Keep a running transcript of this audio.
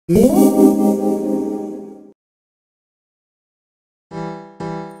I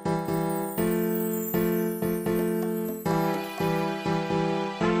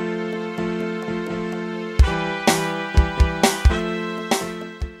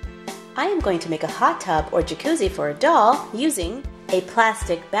am going to make a hot tub or jacuzzi for a doll using a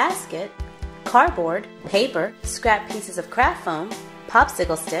plastic basket, cardboard, paper, scrap pieces of craft foam,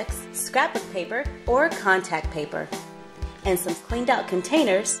 popsicle sticks, scrapbook paper, or contact paper, and some cleaned out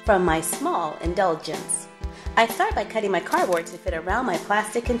containers from my small indulgence. I start by cutting my cardboard to fit around my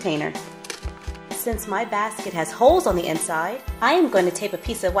plastic container. Since my basket has holes on the inside, I am going to tape a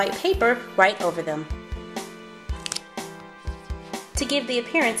piece of white paper right over them to give the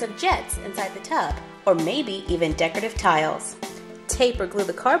appearance of jets inside the tub, or maybe even decorative tiles. Tape or glue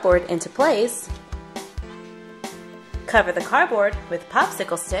the cardboard into place. Cover the cardboard with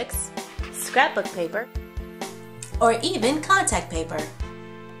popsicle sticks, scrapbook paper, or even contact paper.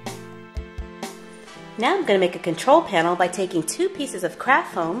 Now I'm going to make a control panel by taking 2 pieces of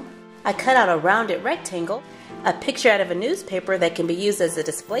craft foam. I cut out a rounded rectangle, a picture out of a newspaper that can be used as a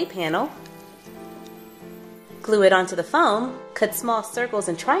display panel. Glue it onto the foam, cut small circles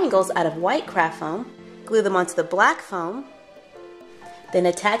and triangles out of white craft foam, glue them onto the black foam, then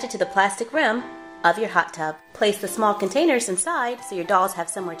attach it to the plastic rim of your hot tub. Place the small containers inside so your dolls have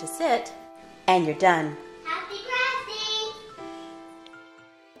somewhere to sit, and you're done. Happy crafting!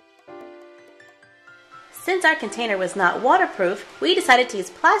 Since our container was not waterproof, we decided to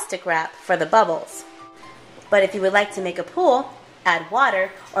use plastic wrap for the bubbles. But if you would like to make a pool, add water,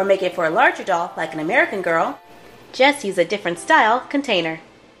 or make it for a larger doll like an American Girl, just use a different style container.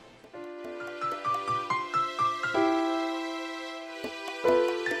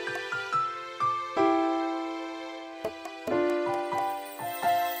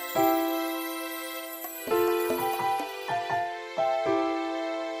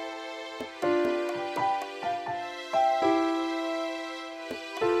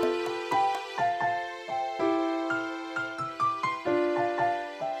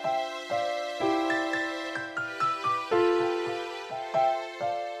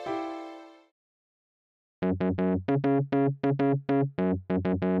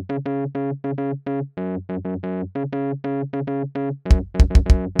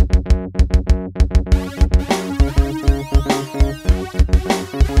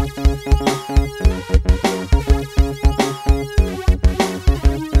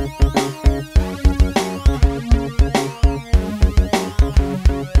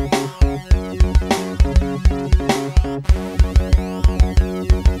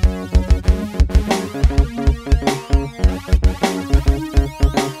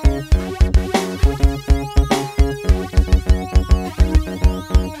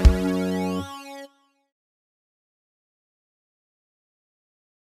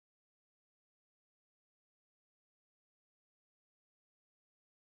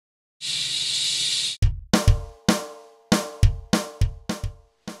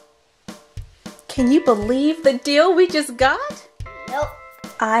 Can you believe the deal we just got? Nope.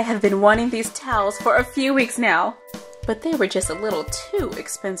 I have been wanting these towels for a few weeks now, but they were just a little too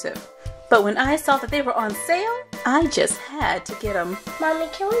expensive. But when I saw that they were on sale, I just had to get them. Mommy,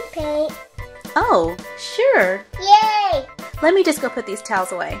 can we paint? Oh, sure. Yay! Let me just go put these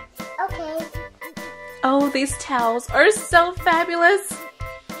towels away. Okay. Oh, these towels are so fabulous.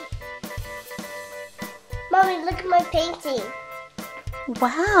 Mommy, look at my painting.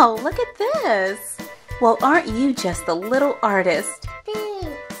 Wow, look at this. Well, aren't you just the little artist?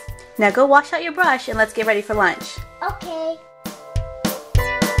 Thanks. Now go wash out your brush and let's get ready for lunch. Okay.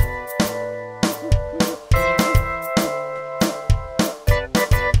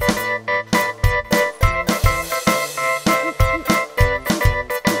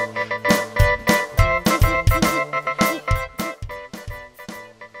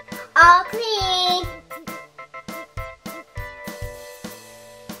 All clean.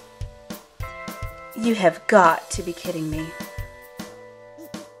 You have got to be kidding me.